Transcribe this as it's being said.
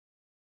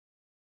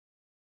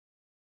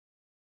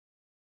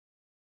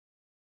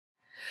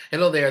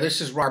Hello there,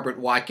 this is Robert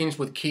Watkins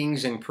with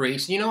Kings and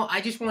Priests.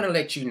 I just want to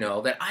let you know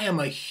that I am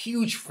a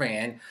huge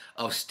fan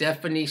of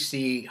Stephanie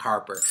C.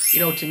 Harper.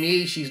 To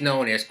me, she's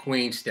known as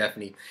Queen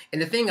Stephanie.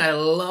 And the thing I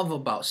love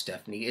about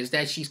Stephanie is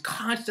that she's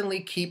constantly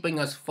keeping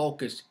us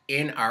focused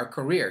in our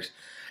careers,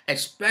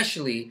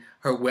 especially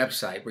her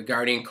website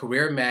regarding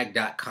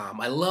careermag.com.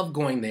 I love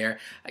going there.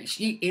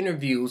 She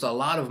interviews a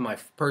lot of my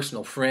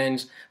personal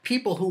friends,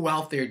 people who are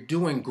out there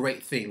doing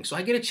great things. So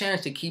I get a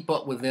chance to keep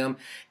up with them,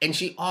 and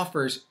she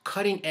offers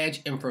cutting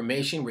edge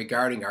information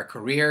regarding our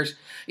careers.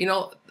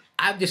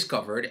 I've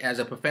discovered as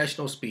a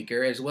professional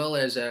speaker as well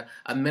as a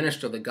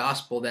minister of the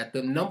gospel that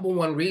the number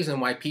one reason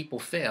why people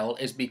fail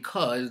is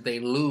because they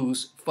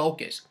lose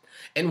focus.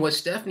 And what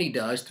Stephanie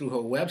does through her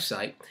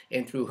website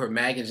and through her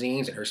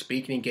magazines and her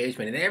speaking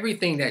engagement and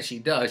everything that she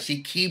does,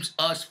 she keeps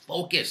us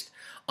focused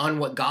on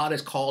what God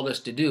has called us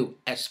to do,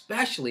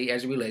 especially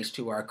as it relates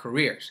to our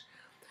careers.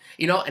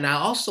 And I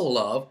also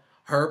love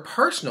her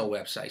personal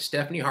website,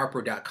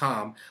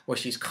 stephanieharper.com, where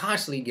she's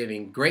constantly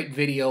giving great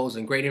videos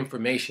and great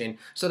information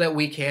so that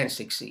we can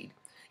succeed.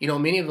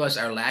 Many of us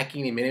are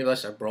lacking and many of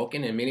us are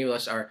broken and many of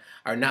us are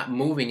not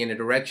moving in the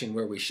direction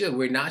where we should.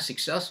 We're not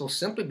successful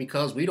simply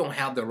because we don't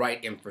have the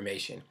right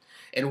information.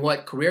 And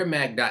what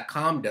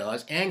careermag.com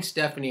does and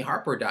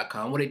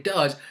stephanieharper.com, what it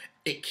does,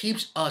 it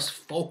keeps us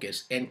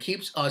focused and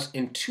keeps us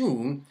in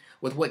tune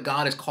with what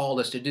God has called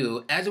us to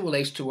do as it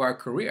relates to our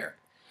career.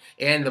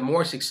 And the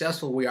more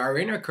successful we are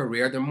in our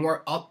career, the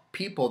more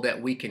people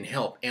that we can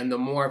help and the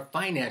more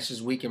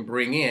finances we can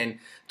bring in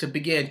to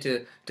begin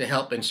to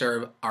help and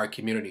serve our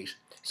communities.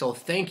 So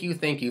thank you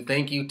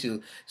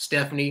to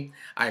Stephanie.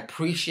 I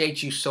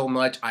appreciate you so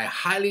much. I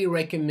highly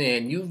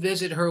recommend you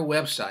visit her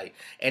website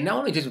and not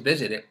only just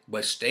visit it,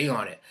 but stay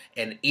on it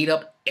and eat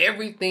up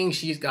everything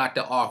she's got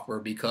to offer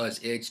because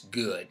it's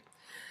good.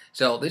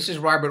 So this is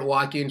Robert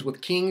Watkins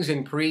with Kings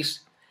and Priests.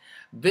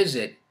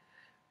 Visit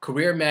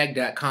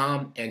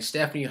careermag.com and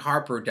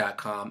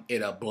stephanieharper.com.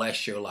 It'll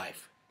bless your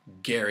life.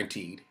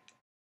 Guaranteed.